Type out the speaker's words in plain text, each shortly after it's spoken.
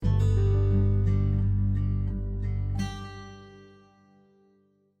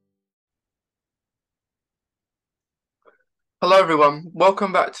Hello everyone,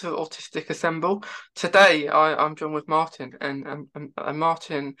 welcome back to Autistic Assemble. Today I'm joined with Martin and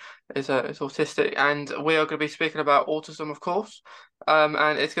Martin is autistic and we are going to be speaking about autism of course.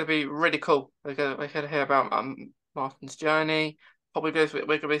 And it's going to be really cool. We're going to hear about Martin's journey. We're going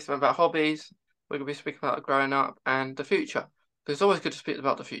to be speaking about hobbies. We're going to be speaking about growing up and the future. Because it's always good to speak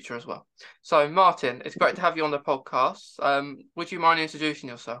about the future as well. So Martin, it's great to have you on the podcast. Would you mind introducing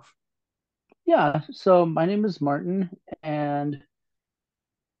yourself? Yeah, so my name is Martin, and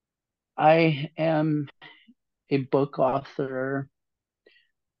I am a book author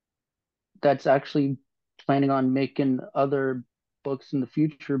that's actually planning on making other books in the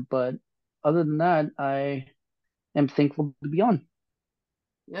future. But other than that, I am thankful to be on.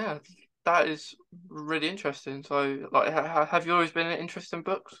 Yeah, that is really interesting. So, like, have you always been interested in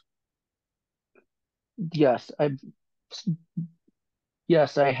books?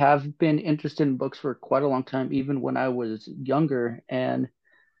 Yes, I have been interested in books for quite a long time, even when I was younger, and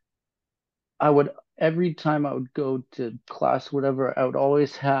I would every time I would go to class, whatever, I would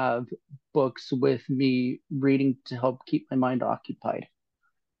always have books with me reading to help keep my mind occupied.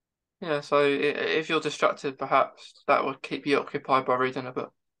 Yeah, so if you're distracted, perhaps that would keep you occupied by reading a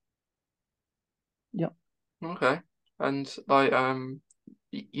book. Yep. Okay. And like,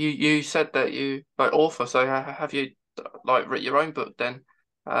 you said that you like author, so have you like written your own book then?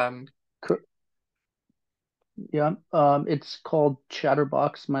 Um, Yeah, it's called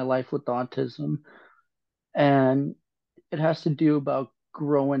Chatterbox: My Life with Autism, and it has to do about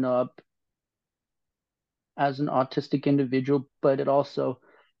growing up as an autistic individual, but it also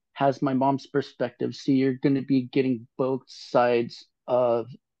has my mom's perspective. So you're going to be getting both sides of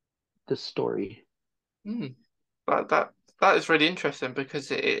the story. hmm, that that is really interesting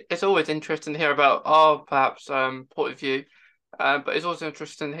because it's always interesting to hear about our perhaps point of view. But it's also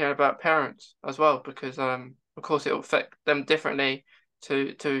interesting to hear about parents as well because of course it will affect them differently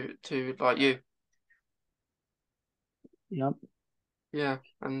to like you. Yep, Yeah,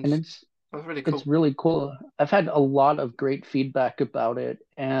 and and that's really it's cool. really cool. I've had a lot of great feedback about it,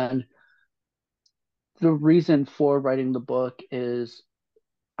 and the reason for writing the book is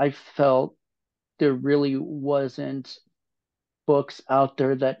I felt there really wasn't books out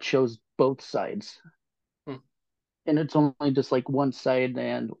there that shows both sides, Hmm. and it's only just like one side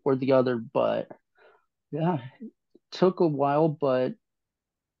and or the other. But yeah, it took a while, but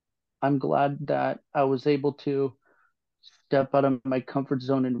I'm glad that I was able to step out of my comfort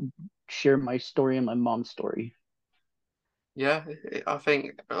zone and share my story and my mom's story. Yeah, I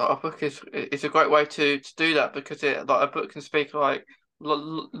think a book is a great way to do that because it like a book can speak like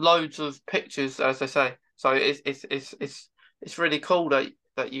loads of pictures as they say. So it's really cool that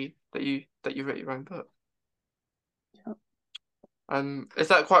you wrote your own book. Is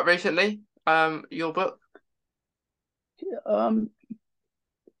that quite recently? Your book? um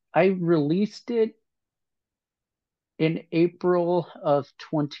I released it in April of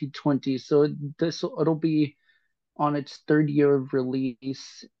 2020, so it'll be on its third year of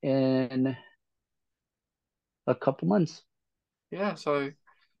release in a couple months. Yeah. So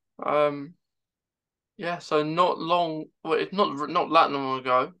um. Yeah, so not long. Well, it's not that long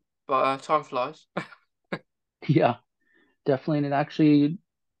ago, but time flies. Yeah, definitely, and it actually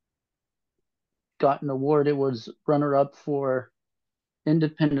got an award. It was runner up for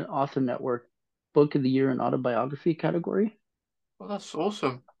Independent Author Network Book of the Year and Autobiography category. Well, that's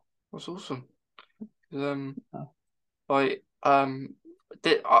awesome. That's awesome. 'Cause, Uh, like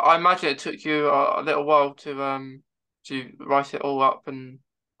I imagine it took you a little while to write it all up and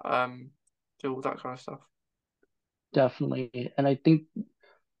um do all that kind of stuff. Definitely. And I think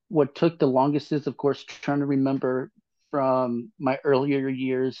what took the longest is, of course, trying to remember from my earlier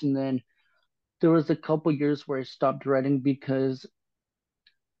years. And then there was a couple years where I stopped writing because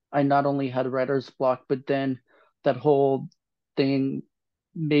I not only had writer's block, but then that whole thing,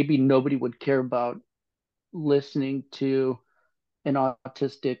 maybe nobody would care about listening to an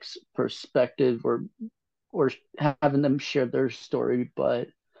autistic's perspective or having them share their story. But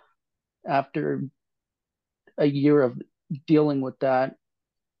after a year of dealing with that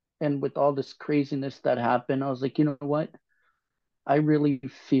and with all this craziness that happened, I was like, you know what? I really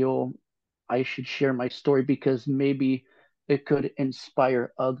feel I should share my story because maybe it could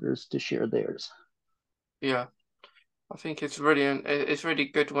inspire others to share theirs. Yeah, I think it's really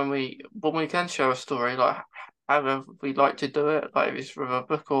good when we can share a story like however we like to do it, like if it's with a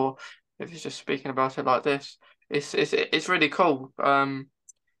book or if it's just speaking about it like this. It's really cool.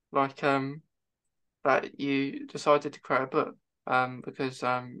 Like that you decided to create a book. Because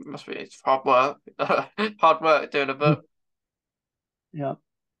it must be it's hard work, hard work doing a book. Yeah.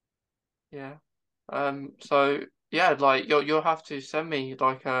 Yeah. So. yeah, like you'll have to send me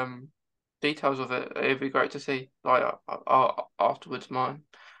like details of it. It'd be great to see like afterwards mine.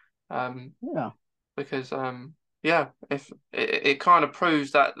 Um, Yeah, because yeah, if it kind of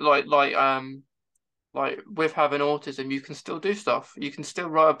proves that like with having autism, you can still do stuff. You can still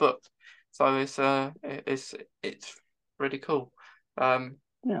write a book. So it's really cool. Um,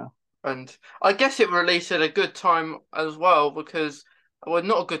 yeah, and I guess it released at a good time as well because, well,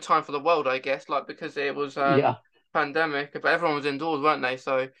 not a good time for the world, I guess, like because it was yeah. pandemic, but everyone was indoors, weren't they?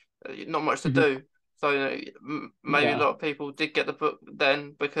 So not much to Mhm. do. So maybe a Yeah, lot of people did get the book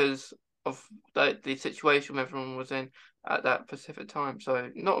then because of the situation everyone was in at that specific time. So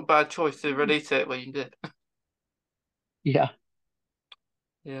not a bad choice to release it when you did. yeah.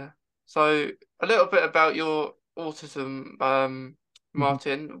 Yeah. So a little bit about your autism, Mhm.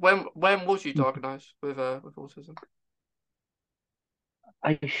 Martin. When was you Mhm. diagnosed with autism?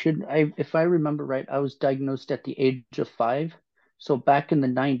 If I remember right, I was diagnosed at the age of 5. So back in the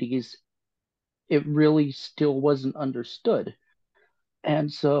 90s, it really still wasn't understood.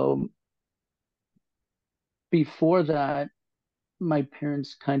 And so before that, my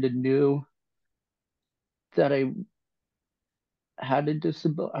parents kind of knew that I had a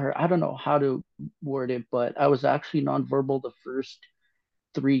disability, or I don't know how to word it, but I was actually nonverbal the first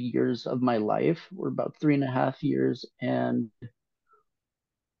 3 years of my life, or about 3.5 years. And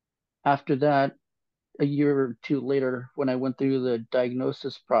after that, a year or two later, when I went through the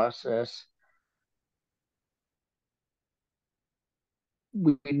diagnosis process,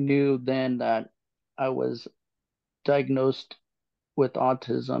 we knew then that I was diagnosed with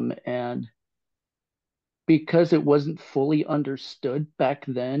autism. And because it wasn't fully understood back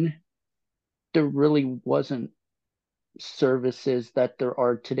then, there really wasn't services that there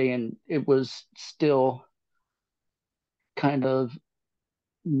are today. And it was still kind of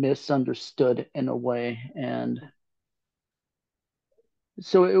misunderstood in a way. And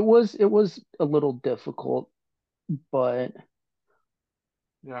so it was a little difficult, but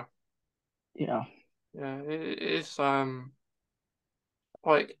Yeah. yeah. Yeah, it is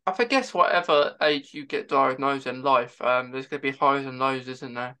like I guess whatever age you get diagnosed in life, there's gonna be highs and lows,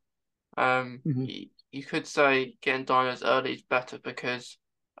 isn't there? Hmm. You could say getting diagnosed early is better because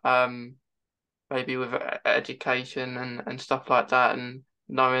um maybe with education and stuff like that and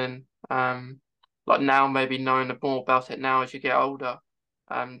knowing like now maybe knowing more about it now as you get older,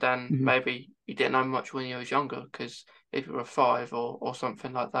 than Hmm. maybe you didn't know much when you was younger because if you were five or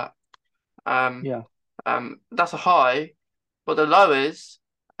something like that. Um, Yeah. that's a high, but the low is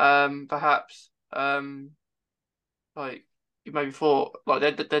perhaps like you maybe thought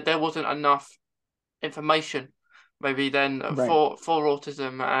like there wasn't enough information maybe then Right. for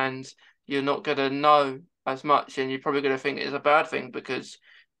autism and you're not gonna know as much and you're probably gonna think it's a bad thing because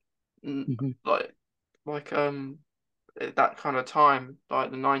mm, Hmm. like like at that kind of time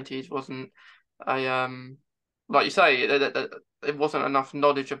like the 90s wasn't a like you say it wasn't enough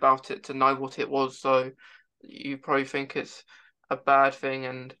knowledge about it to know what it was so you probably think it's a bad thing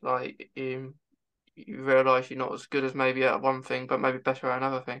and like you realize you're not as good as maybe at one thing, but maybe better at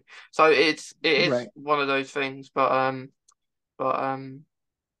another thing. So it is Right. one of those things, but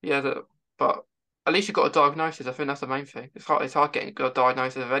yeah, but at least you got a diagnosis. I think that's the main thing. It's hard getting a good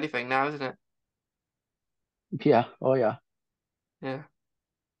diagnosis of anything now, isn't it? Yeah. Oh yeah. Yeah,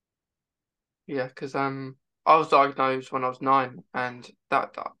 yeah, because I was diagnosed when I was 9, and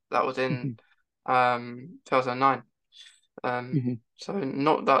that was in Hmm. 2009. Hmm. So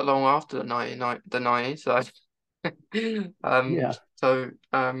not that long after the 90s. So Um, Yeah.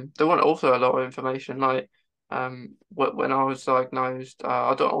 there weren't also a lot of information. Like, when I was diagnosed,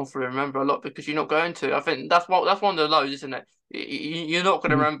 I don't often remember a lot because you're not going to. I think that's one of the lows, isn't it? You're not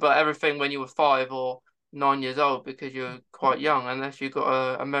going to Hmm. remember everything when you were 5 or 9 years old because you're quite young, unless you've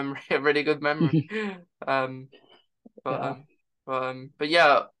got a memory, a really good memory. Um, but Yeah. um, but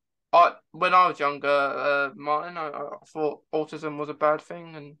yeah, I when I was younger, Martin, I thought autism was a bad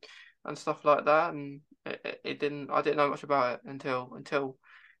thing and stuff like that, and it didn't. I didn't know much about it until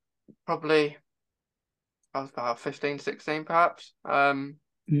probably I was about 15, 16, perhaps.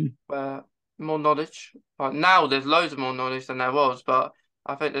 Mm. Where more knowledge. Like now, there's loads of more knowledge than there was, but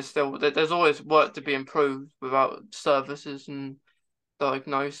I think there's always work to be improved without services and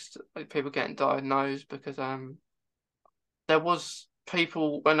diagnosed like people getting diagnosed because there was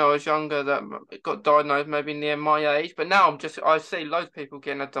people when I was younger that got diagnosed maybe near my age, but now I see loads of people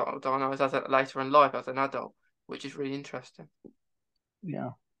getting diagnosed later in life as an adult, which is really interesting.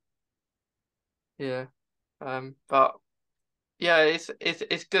 Yeah. Yeah. But yeah, it's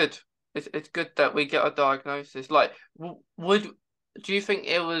good. It's good that we get a diagnosis. Like, would do you think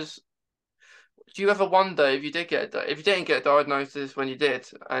it was? do you ever wonder if you did if you didn't get a diagnosis when you did,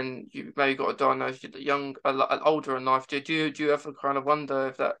 and you maybe got a diagnosis young, older in life? Do you ever kind of wonder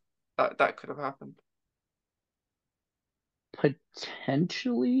if that could have happened?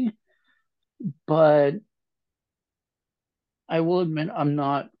 Potentially, but I will admit I'm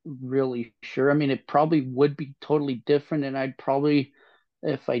not really sure. I mean, it probably would be totally different, and I'd probably,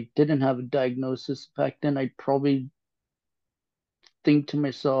 if I didn't have a diagnosis back then, I'd probably think to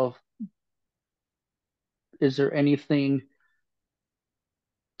myself, is there anything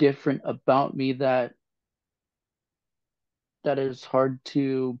different about me that is hard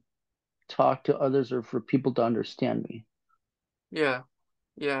to talk to others or for people to understand me? Yeah,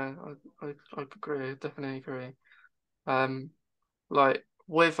 yeah, I agree, definitely agree. Um, like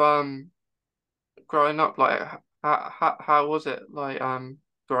with growing up, like how was it like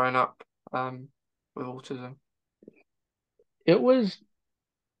growing up with autism? It was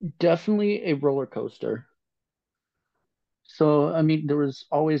definitely a roller coaster. So, I mean, there was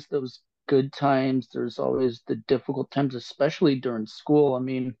always those good times, there's always the difficult times, especially during school. I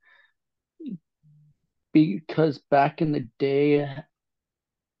mean, because back in the day,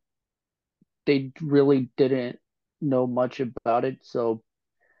 they really didn't know much about it. So,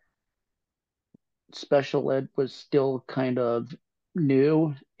 special ed was still kind of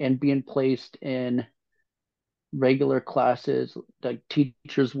new and being placed in regular classes, like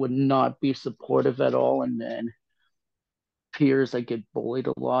teachers would not be supportive at all. And then peers, I get bullied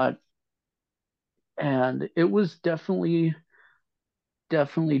a lot. And it was definitely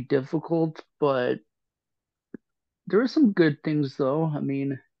difficult, but there were some good things though. I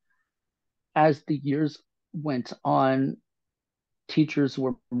mean, as the years went on, teachers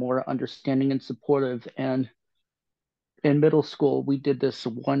were more understanding and supportive. And in middle school, we did this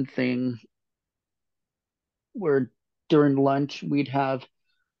one thing where during lunch, we'd have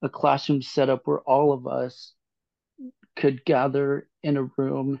a classroom set up where all of us could gather in a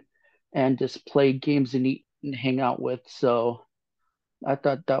room and just play games and eat and hang out with. So I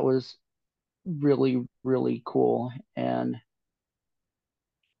thought that was really, really cool. And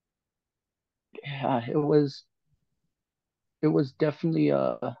yeah, it was definitely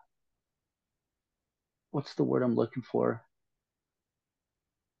what's the word I'm looking for?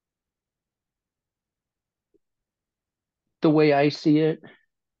 The way I see it,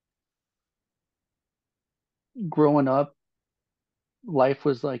 growing up, life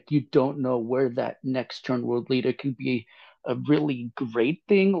was like you don't know where that next turn will lead. It could be a really great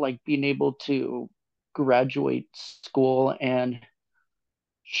thing, like being able to graduate school and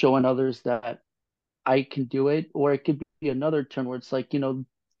showing others that I can do it, or it could be another turn where it's like,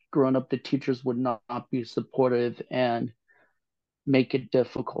 growing up, the teachers would not be supportive and make it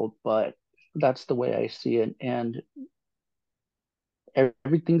difficult. But that's the way I see it. And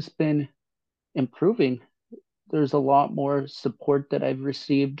everything's been improving. There's a lot more support that I've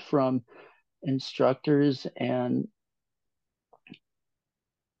received from instructors, and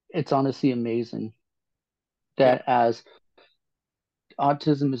it's honestly amazing Yeah, that as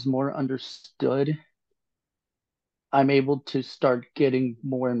autism is more understood, I'm able to start getting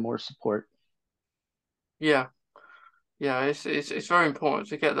more and more support. yeah, yeah. It's very important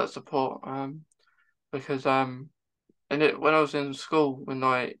to get that support. Because and when I was in school, in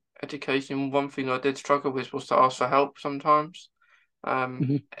like education, one thing I did struggle with was to ask for help sometimes.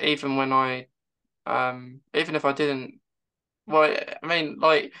 Mhm, Even when even if I didn't, well, I mean,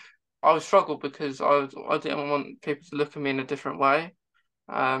 like, I would struggle because I didn't want people to look at me in a different way,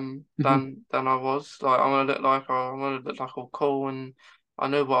 mhm, than I was. Like, I want to look like all cool, and I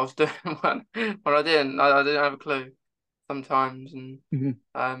knew what I was doing when I didn't have a clue sometimes, and mhm.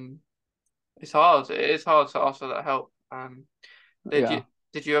 um, it's hard. It is hard to ask for that help. Did you Yeah,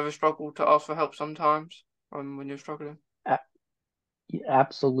 did you ever struggle to ask for help sometimes, when you're struggling? a-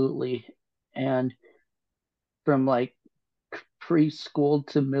 absolutely. And from like preschool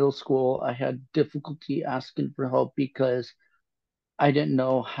to middle school, I had difficulty asking for help because I didn't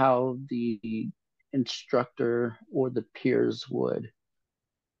know how the instructor or the peers would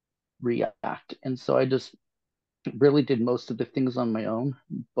react. And so I just really did most of the things on my own.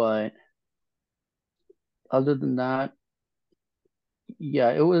 But other than that,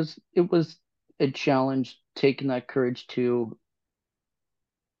 yeah, it was a challenge taking that courage to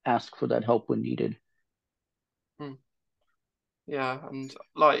ask for that help when needed. Hmm. Yeah, and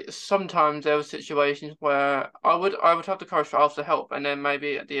like sometimes there were situations where I would have the courage to ask for help, and then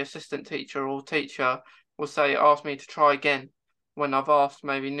maybe the assistant teacher or teacher will say, ask me to try again when I've asked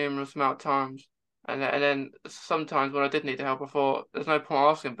maybe numerous amount of times. And then sometimes when I did need the help, I thought there's no point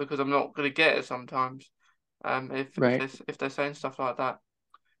asking because I'm not going to get it sometimes. If Right. they're saying stuff like that.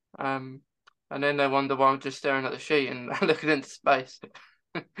 Um, and then they wonder why I'm just staring at the sheet and looking into space.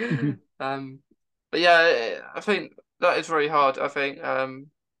 Hmm. Um, but yeah, I think that is very hard. I think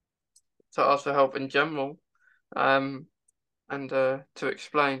to ask for help in general. Um, and to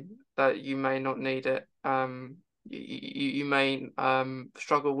explain that you may not need it. You may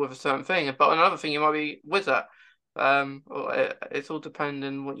struggle with a certain thing, but another thing you might be with that. Or it's all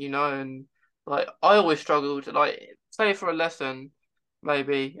depending what you know. And like I always struggled, like say for a lesson,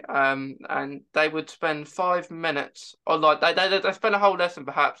 maybe, and they would spend 5 minutes, or like they spend a whole lesson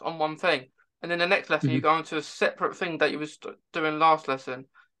perhaps on one thing, and then the next lesson you Hmm. go into a separate thing that you was doing last lesson,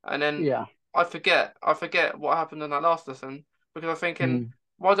 and then Yeah. I forget what happened in that last lesson because I'm thinking, Hmm.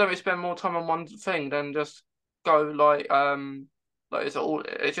 why don't we spend more time on one thing than just go like it's all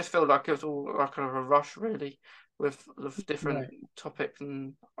it just feels like it was all like kind of a rush really with different Right. topics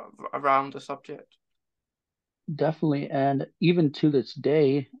and around the subject. Definitely. And even to this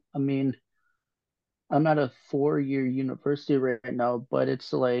day, I mean, I'm at a 4-year university right now, but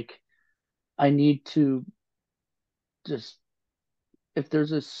it's like I need to just, if there's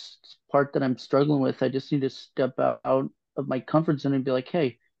this part that I'm struggling with, I just need to step out of my comfort zone and be like,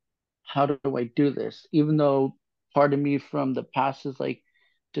 hey, how do I do this? Even though part of me from the past is like,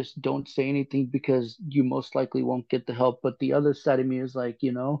 just don't say anything because you most likely won't get the help. But the other side of me is like,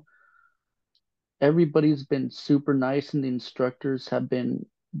 everybody's been super nice and the instructors have been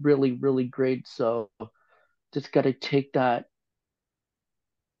really, really great. So just got to take that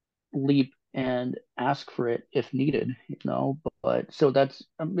leap and ask for it if needed. But so that's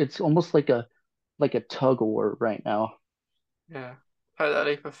it's almost like a tug of war right now. Yeah, take that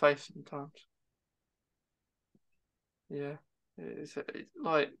leap of faith sometimes. Yeah, it's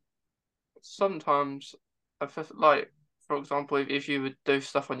like sometimes I feel like, for example, if you would do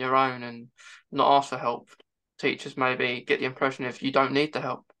stuff on your own and not ask for help, teachers maybe get the impression if you don't need the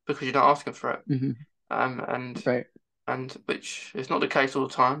help because you're not asking for it. Hmm. Um, and Right. and which is not the case all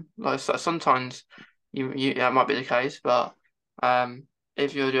the time. Like sometimes you that might be the case, but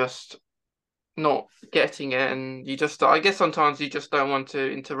if you're just not getting it and you just I guess sometimes you just don't want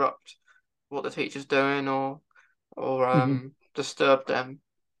to interrupt what the teacher's doing or Hmm. disturb them.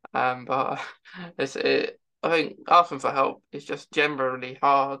 But I think asking for help is just generally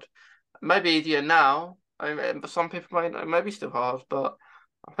hard. Maybe easier now. I mean, but some people maybe still hard, but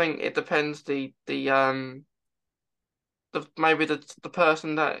I think it depends maybe the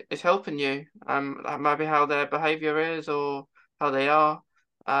person that is helping you, maybe how their behavior is or how they are.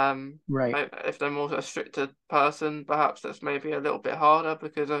 Right. If they're more a stricter person, perhaps that's maybe a little bit harder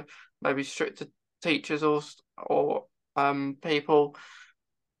because of maybe stricter teachers or people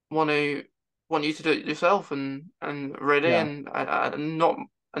want to want you to do it yourself and really Yeah. and not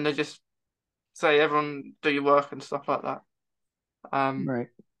and they just say everyone do your work and stuff like that. Um, Right.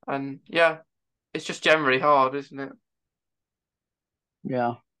 and yeah, it's just generally hard, isn't it?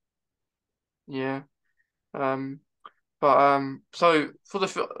 Yeah. Yeah. Um, but so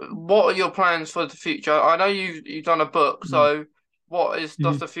what are your plans for the future? I know you've done a book, so what does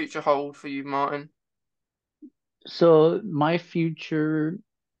Mhm. the future hold for you, Martin? So my future,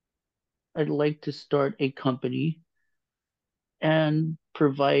 I'd like to start a company and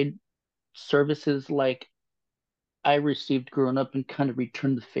provide services like I received growing up and kind of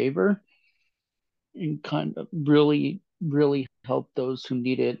return the favor and kind of really, really help those who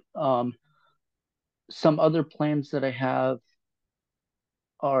need it. Some other plans that I have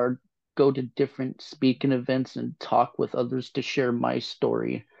are go to different speaking events and talk with others to share my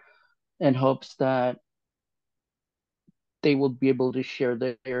story in hopes that they will be able to share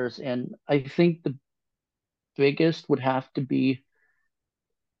theirs. And I think the biggest would have to be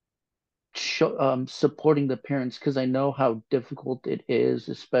supporting the parents because I know how difficult it is,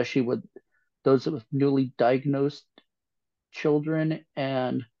 especially with those with newly diagnosed children.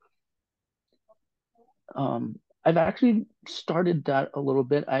 And I've actually started that a little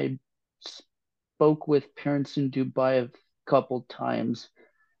bit. I spoke with parents in Dubai a couple times,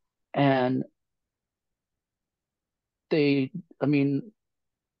 and they, I mean,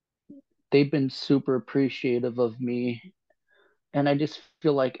 they've been super appreciative of me. And I just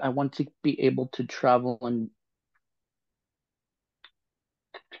feel like I want to be able to travel and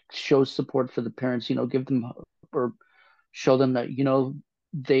show support for the parents, give them or show them that,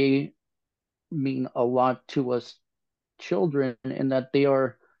 they mean a lot to us children and that they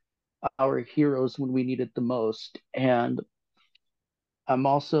are our heroes when we need it the most. And I'm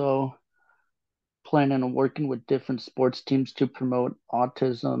also planning on working with different sports teams to promote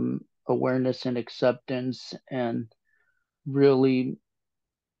autism awareness and acceptance and really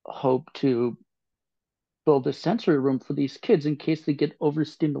hope to build a sensory room for these kids in case they get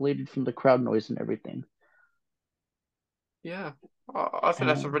overstimulated from the crowd noise and everything. Yeah, I think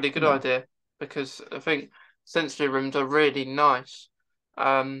that's a And really good yeah. idea because I think sensory rooms are really nice.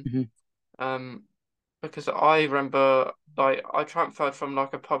 Um, Hmm. um, because I remember like I transferred from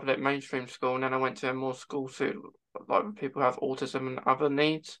like a public mainstream school and then I went to a more school to like where people have autism and other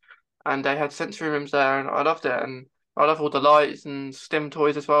needs, and they had sensory rooms there and I loved it and I love all the lights and STEM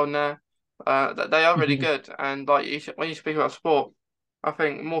toys as well in there. They are really Hmm. good and like when you speak about sport, I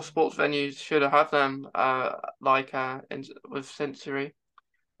think more sports venues should have them with sensory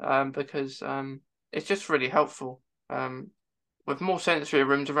because it's just really helpful with more sensory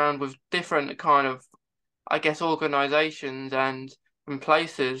rooms around with different kind of I guess organizations and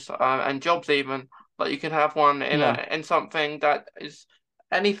places and jobs even like you could have one Yeah, in something that is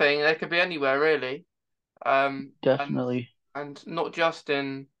anything. They could be anywhere really. Um, and definitely. and not just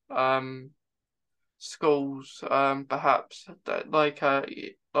in schools. Perhaps that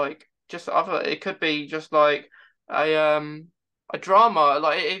like just other. It could be just like a um a drama.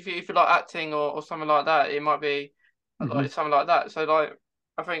 Like if you like acting or something like that, it might be Hmm. like something like that. So like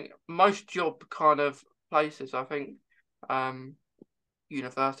I think most job kind of places. I think um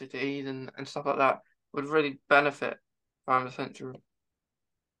universities and stuff like that would really benefit from the central.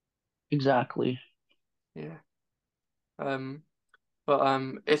 Exactly. Yeah. But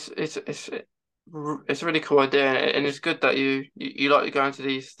it's a really cool idea, and it's good that you like to go into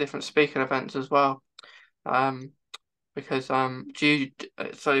these different speaking events as well. Um, because do you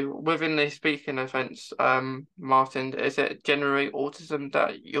so within these speaking events, Martin, is it generally autism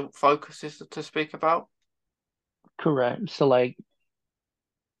that your focus is to speak about? Correct. So like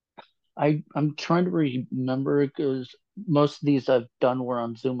I'm trying to remember because most of these I've done were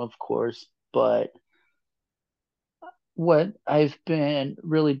on Zoom, of course, but what I've been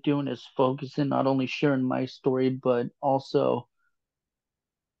really doing is focusing not only sharing my story, but also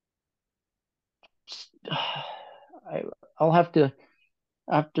I I'll have to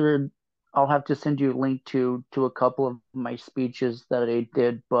after I'll have to send you a link to a couple of my speeches that I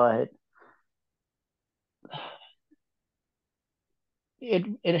did, but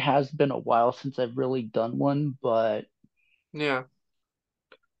it has been a while since I've really done one, but Yeah,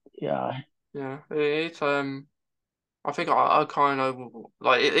 yeah. yeah. It's I think I kind of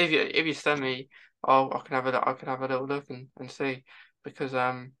like if you send me, I can have I can have a little look and see because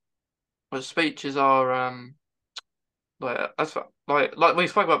the speeches are that's like we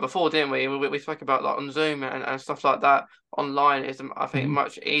spoke about before, didn't we? We spoke about like on Zoom and stuff like that online is I think Mhm.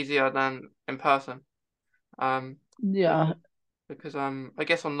 much easier than in person. Um, Yeah, because I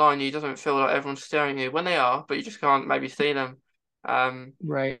guess online you doesn't feel like everyone's staring at you when they are, but you just can't maybe see them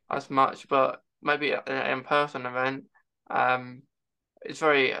right. as much. But maybe at an in-person event, um, it's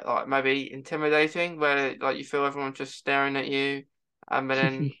very like maybe intimidating where like you feel everyone just staring at you, and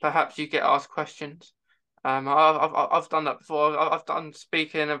then perhaps you get asked questions. I've done that before. I've done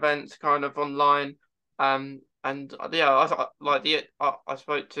speaking events kind of online, and yeah, I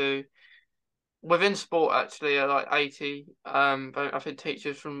spoke to within sport actually like 80 but I think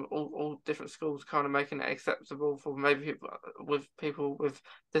teachers from all different schools kind of making it acceptable for maybe people with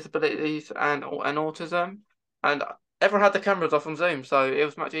disabilities and autism and everyone had the cameras off on Zoom so it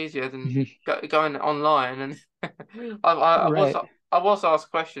was much easier than going online and Right. I was asked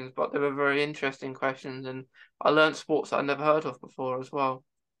questions but they were very interesting questions and I learned sports that I never heard of before as well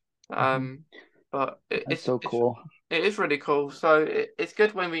Mhm. um, but That's so cool. it is really cool. So it's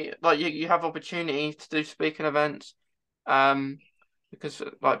good when we like you have opportunities to do speaking events, um, because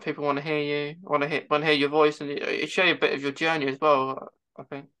like people want to hear you, want to hear your voice, and it show you a bit of your journey as well. I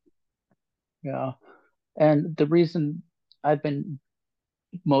think. Yeah. And the reason I've been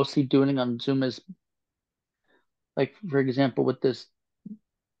mostly doing it on Zoom is like, for example, with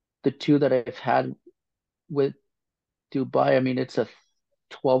the two that I've had with Dubai, I mean, it's a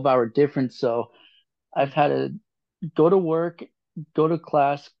 12-hour difference. So I've Mm. had to go to work, go to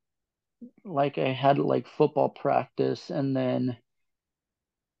class, like I had like football practice, and then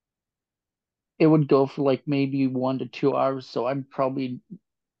it would go for like maybe 1 to 2 hours. So it's probably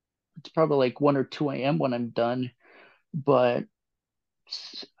like 1 or 2 a.m. when I'm done. But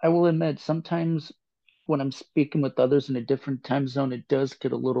I will admit, sometimes when I'm speaking with others in a different time zone, it does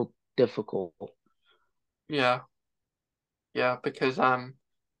get a little difficult. Yeah, yeah, because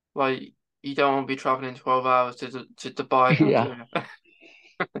like you don't want to be traveling 12 hours to Dubai now, Yeah,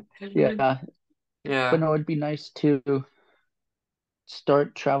 do you? yeah. But Yeah, no, it'd be nice to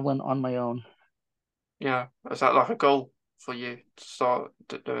start traveling on my own. yeah. Is that like a goal for you to start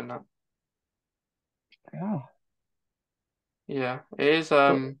doing that? Yeah, Yeah,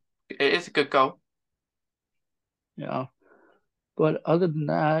 but it is a good goal. Yeah. But other than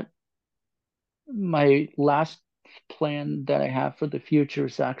that, my last plan that I have for the future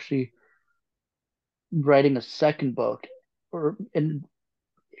is actually writing a second book, or and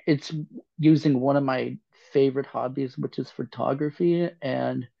it's using one of my favorite hobbies, which is photography,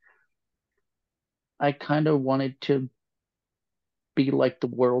 and I kind of wanted to be like the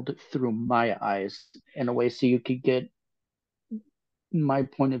world through my eyes in a way, so you could get my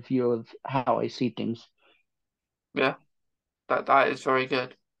point of view of how I see things. Yeah, that is very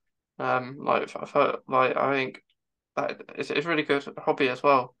good. Like like I think that it's really good hobby as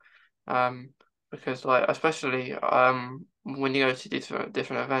well. Because like especially when you go to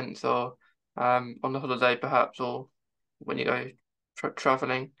different events or on the holiday perhaps or when you go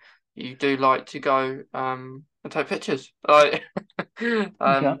traveling, you do like to go and take pictures. Like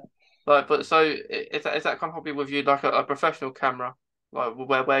Yeah. um but so is that kind of hobby with you like a professional camera? Like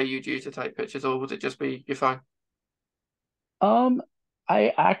where you'd use to take pictures or would it just be your phone? Um,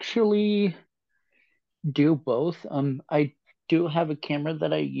 I actually do both. I do have a camera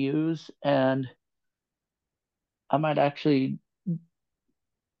that I use, and I might actually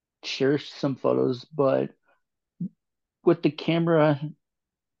share some photos, but with the camera,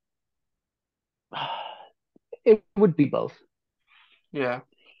 it would be both. Yeah,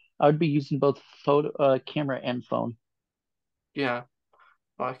 I would be using both photo camera and phone. yeah.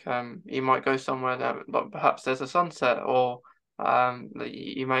 Like you might go somewhere that like perhaps there's a sunset or that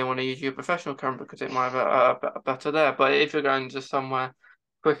you may want to use your professional camera because it might have a better there. But if you're going just somewhere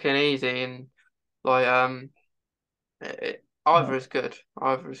quick and easy and like Yeah. either is good.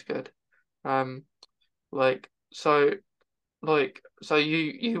 Either is good. Um like so so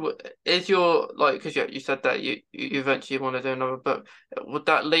you is your like because you said that you eventually want to do another book. Would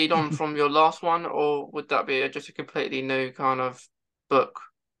that lead on from your last one or would that be just a completely new kind of book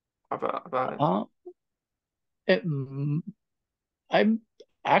about it? Uh, it, I've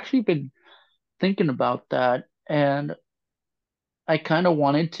actually been thinking about that, and I kind of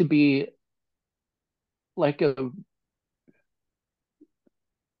wanted to be like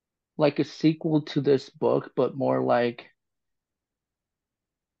a sequel to this book, but more like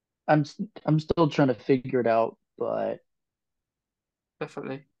I'm I'm still trying to figure it out, but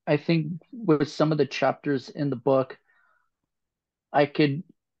Definitely. I think with some of the chapters in the book, I could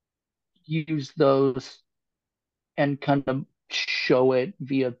use those and kind of show it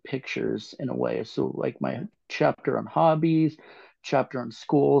via pictures in a way. So like my chapter on hobbies, chapter on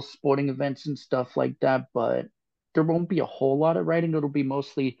school, sporting events and stuff like that, but there won't be a whole lot of writing. It'll be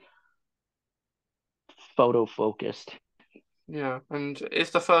mostly photo focused. Yeah. And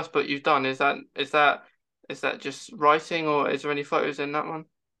it's the first book you've done. Is that just writing or is there any photos in that one?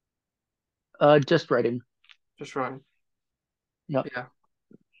 Just writing. Just writing. Yep. Yeah.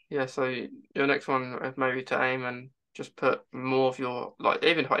 Yeah. So your next one is maybe to aim and just put more of your like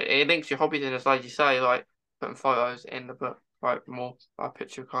even it links your hobbies in as like you say, like putting photos in the book, like more a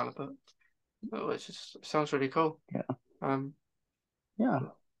picture kind of book. Which is sounds really cool. Yeah. Um Yeah.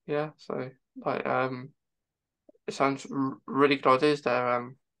 yeah, so like it sounds really good ideas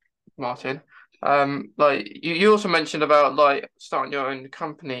there. Martin. Like you also mentioned about like starting your own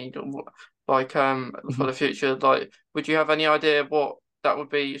company, like for Mhm. the future. Like, would you have any idea what that would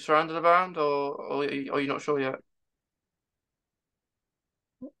be surrounded around, or are you not sure yet?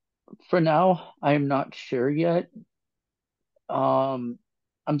 For now, I'm not sure yet. Um,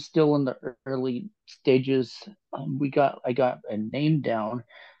 I'm still in the early stages. I got a name down,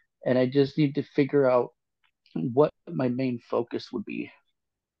 and I just need to figure out what my main focus would be.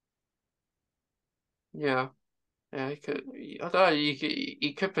 Yeah, yeah. You could. I don't know.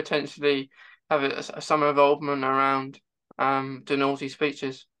 You could potentially have some involvement around the naughty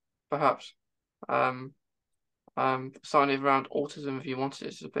speeches, perhaps. Um, something around autism if you wanted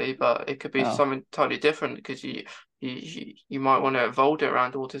it to be, but it could be Oh, something totally different because you might want to evolve it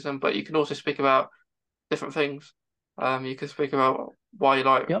around autism, but you can also speak about different things. You can speak about why you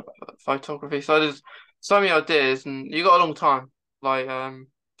like yep, photography. So there's so many ideas, and you got a long time. Like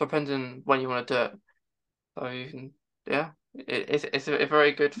depending when you want to do it. So you can, yeah, it's a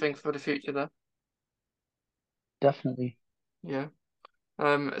very good thing for the future there. definitely. Yeah.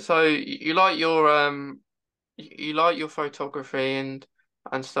 So you like your you like your photography and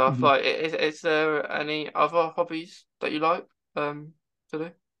stuff. Mhm. Like, is there any other hobbies that you like to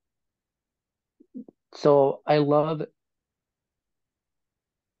do? So I love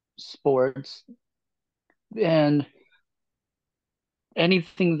sports and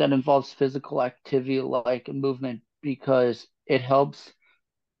anything that involves physical activity like movement because it helps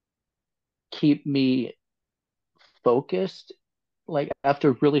keep me focused. Like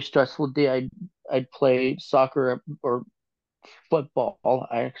after a really stressful day, I'd play soccer or football.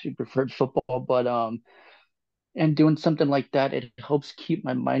 I actually preferred football, but and doing something like that, it helps keep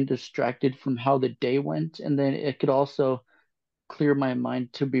my mind distracted from how the day went, and then it could also clear my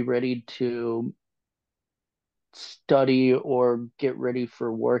mind to be ready to study or get ready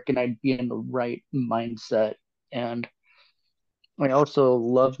for work, and I'd be in the right mindset. And I also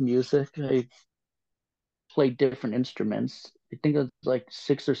love music. I play different instruments. I think it's like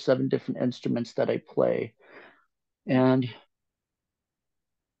 6 or 7 different instruments that I play. And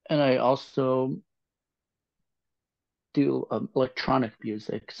I also do electronic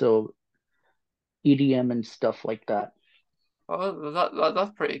music, so EDM and stuff like that. Oh,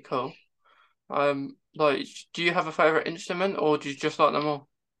 that's pretty cool. Like, do you have a favorite instrument, or do you just like them all?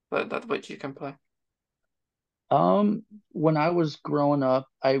 That which you can play. When I was growing up,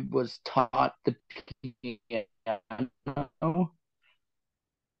 I was taught the piano,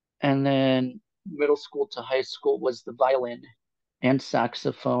 and then middle school to high school was the violin and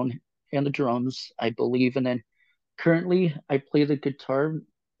saxophone and the drums, I believe. And then currently, I play the guitar,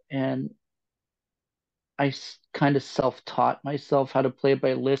 and I kind of self-taught myself how to play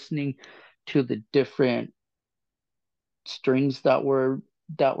by listening to the different strings that were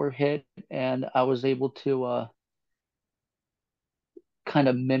hit, and I was able to kind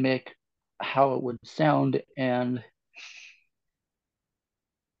of mimic how it would sound. And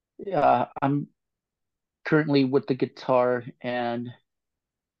yeah, I'm currently with the guitar, and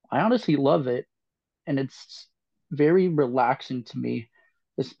I honestly love it, and it's very relaxing to me,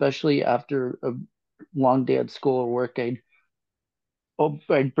 especially after a long day at school or work. I'd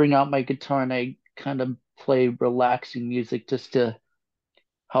bring out my guitar and I kind of play relaxing music just to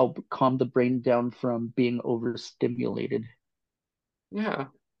help calm the brain down from being overstimulated. Yeah,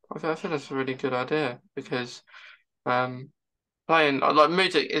 I think that's a really good idea because um, playing like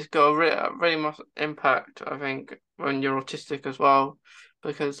music is got a really much impact. I think when you're autistic as well,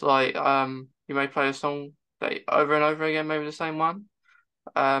 because like you may play a song that over and over again, maybe the same one.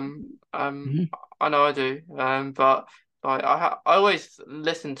 Um, um, Mhm, I know I do. But like I always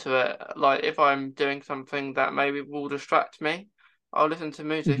listen to it. Like if I'm doing something that maybe will distract me, I'll listen to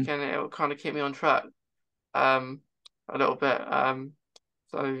music mhm. and it will kind of keep me on track. Um, a little bit.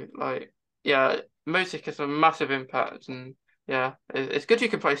 So like yeah, music has a massive impact, and yeah, it's good you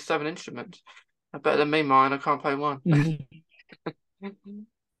can play 7 instruments. Better than me, mine. I can't play one. Mhm.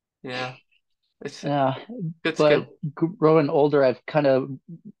 Yeah, it's a Yeah, good but skill. growing older,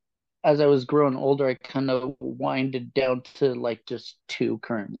 as I was growing older, I kind of winded down to like just two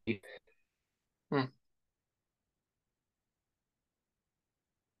currently. Hmm.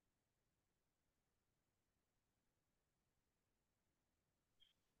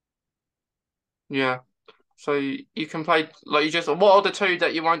 Yeah. So you can play like you just. What are the two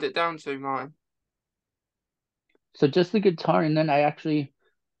that you wind it down to, mine? So just the guitar, and then I actually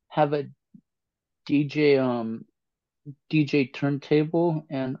have a DJ DJ turntable,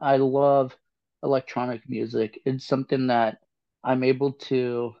 and I love electronic music. It's something that I'm able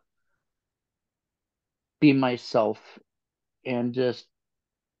to be myself, and just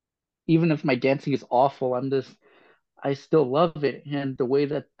even if my dancing is awful, I still love it. And the way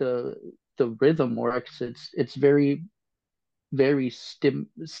that the rhythm works, it's very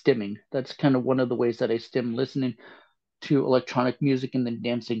stimming. That's kind of one of the ways that I stim, listening to electronic music and then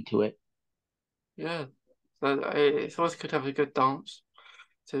dancing to it. Yeah. So it's always good to have a good dance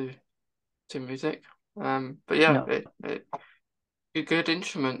to music. But yeah, Yeah. good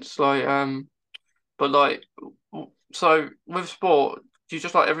instruments like but like so with sport, do you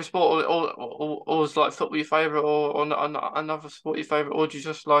just like every sport, or is like football your favorite, or another sport your favorite, or do you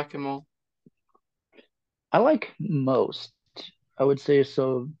just like them all? I like most. I would say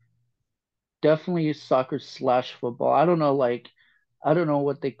so. Definitely soccer slash football. I don't know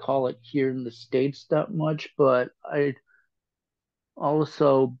what they call it here in the States that much, but I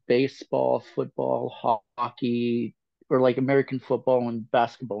also baseball, football, hockey, or like American football and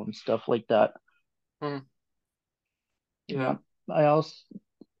basketball and stuff like that. Hmm, Yeah. yeah, I also,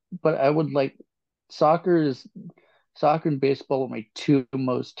 but I would like soccer is soccer and baseball are my two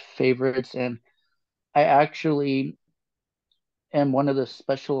most favorites, and I actually am one of the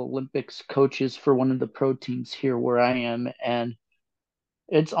Special Olympics coaches for one of the pro teams here where I am, and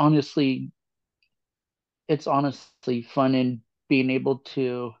it's honestly it's honestly fun in being able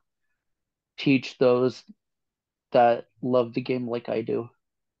to teach those that love the game like I do.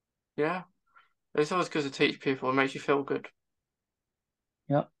 yeah. It's always good to teach people. It makes you feel good.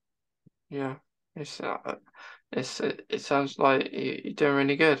 Yep. Yeah, it's it sounds like you're doing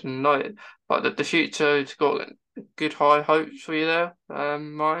really good, and like the future has got good high hopes for you there.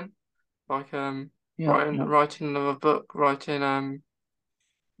 Mine. like Yep, writing yep, writing another book, writing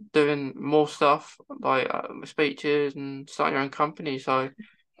doing more stuff like speeches and starting your own company. So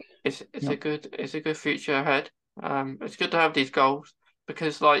yep. it's a good future ahead. It's good to have these goals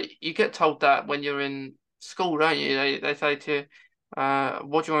because like you get told that when you're in school, don't you? They say to you,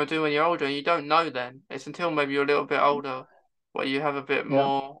 what do you want to do when you're older? And you don't know then. It's until maybe you're a little bit older where you have a bit Yep.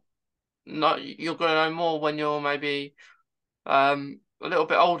 more. Not you're gonna know more when you're maybe a little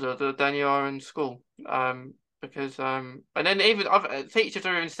bit older than you are in school. Because and then even other teachers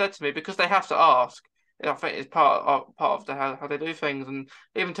have even said to me because they have to ask. I think it's part of how they do things, and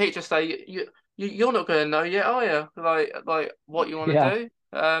even teachers say you're not going to know yet, are you? Like what you want to Yeah.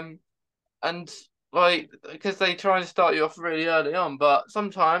 do. And like because they try and start you off really early on, but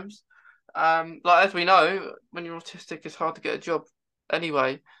sometimes, like as we know, when you're autistic, it's hard to get a job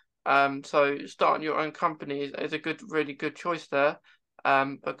anyway. So starting your own company is a good, really good choice there.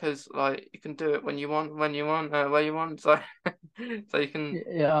 Because like you can do it when you want, where you want. So so you can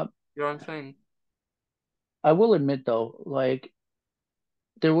Yeah. your own thing. I will admit though, like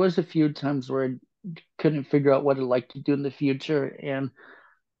there was a few times where I couldn't figure out what I'd like to do in the future. And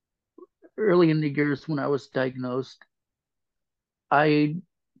early in the years when I was diagnosed, I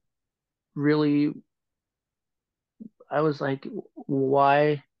really I was like,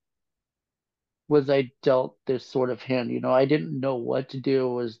 why was I dealt this sort of hand? I didn't know what to do.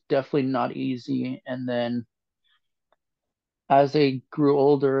 It was definitely not easy. And then as I grew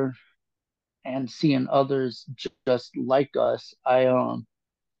older and seeing others just like us, I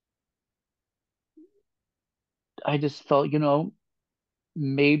just felt,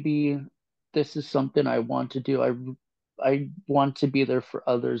 maybe this is something I want to do. I want to be there for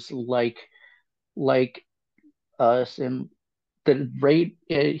others like us. And the rate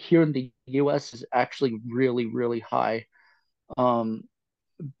here in the US is actually really, really high. Um,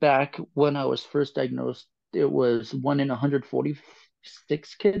 Back when I was first diagnosed, it was 1 in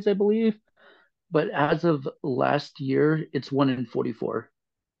 146 kids, I believe. But as of last year, it's 1 in 44.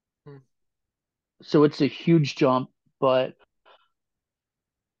 Hmm. So it's a huge jump. But,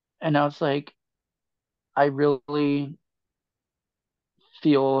 and now it's like, I really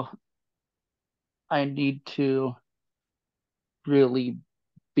feel I need to really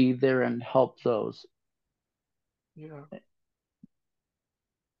be there and help those. Yeah.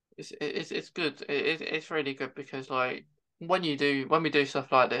 It's good. It's really good because like when we do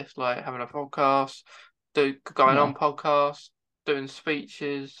stuff like this, like having a podcast, going Yeah. on podcasts, doing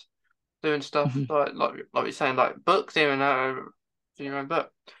speeches, doing stuff Hmm. like we're saying like books here and there, do your own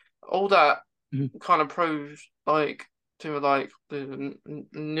book, all that Hmm. kind of proves like to like the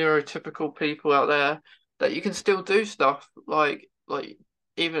neurotypical people out there that you can still do stuff like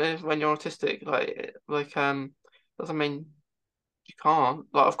even if when you're autistic doesn't mean you can't.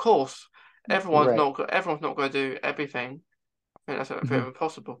 Like, of course, Right. everyone's not going to do everything. I think that's a bit of Hmm.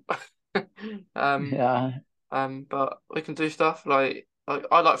 impossible. Um, Yeah. but we can do stuff like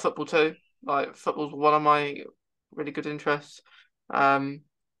I like football too. Like, football's one of my really good interests. Um,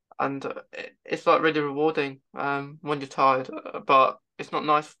 and it's like really rewarding. When you're tired, but it's not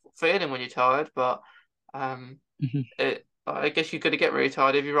nice feeling when you're tired. But um, Hmm. I guess you're gonna get really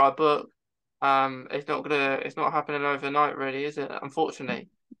tired if you write a book. It's not happening overnight, really, is it? Unfortunately.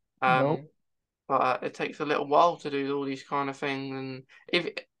 Nope. Um, but it takes a little while to do all these kind of things. And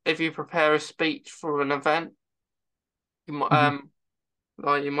if you prepare a speech for an event, you might Hmm.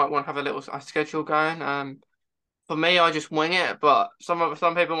 like you might want to have a schedule going. For me, I just wing it, but some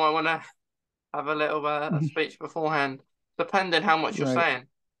people might want to have a little a Hmm. speech beforehand, depending how much you're Right. saying.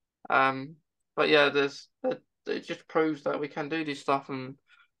 Um, but yeah, it just proves that we can do this stuff and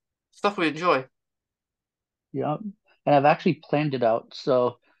stuff we enjoy. Yeah. And I've actually planned it out.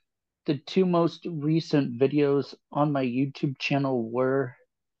 So the two most recent videos on my YouTube channel were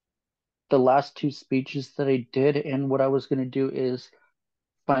the last two speeches that I did. And what I was going to do is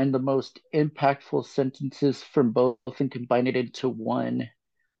find the most impactful sentences from both and combine it into one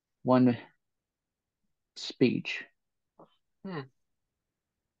speech. Hmm.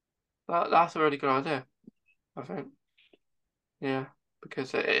 That's a really good idea, I think. Yeah,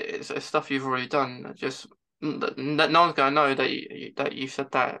 because it's stuff you've already done. Just no one's gonna know that you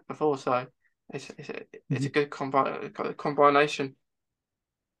said that before, so it's a Mhm. good combination,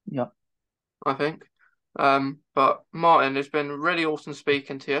 Yeah. I think. But Martin, it's been really awesome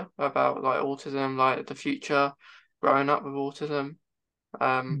speaking to you about like autism, like the future, growing up with autism.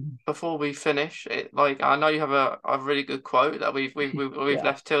 Mhm. Before we finish, like I know you have a really good quote that we've Yeah.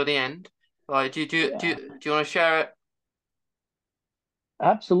 left till the end. Like, Yeah. do you want to share it?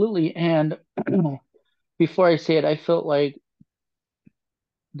 Absolutely. And before I say it, I felt like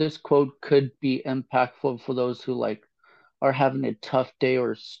this quote could be impactful for those who like are having a tough day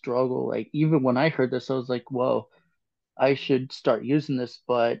or struggle. Like even when I heard this, I was like, whoa, I should start using this.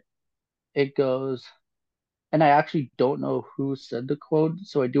 But it goes, and I actually don't know who said the quote,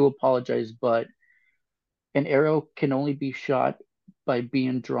 so I do apologize, but an arrow can only be shot by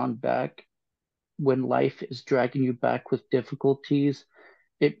being drawn back. When life is dragging you back with difficulties,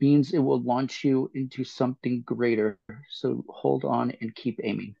 it means it will launch you into something greater. So hold on and keep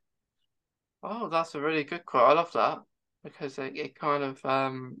aiming. Oh, that's a really good quote. I love that because it kind of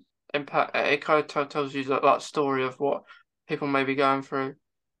impact it kind of tells you that story of what people may be going through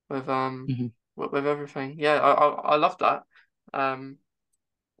with Mhm. with everything. Yeah, I love that. Um,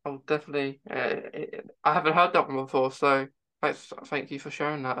 I'll definitely. I haven't heard that one before, so thank you for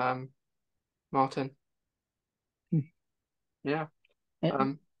sharing that, Martin. Yeah. And,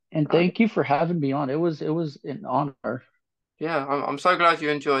 Um, and uh, thank you for having me on. It was an honor. yeah. I'm so glad you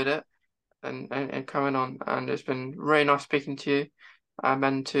enjoyed it. And coming on. And it's been really nice speaking to you.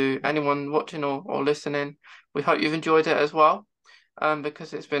 And to anyone watching or listening, we hope you've enjoyed it as well.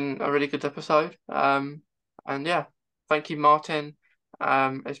 Because it's been a really good episode. And yeah, thank you, Martin.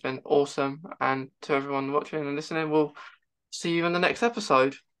 It's been awesome. And to everyone watching and listening, we'll see you in the next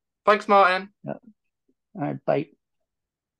episode. Thanks, Martin. Yeah. All right, bye.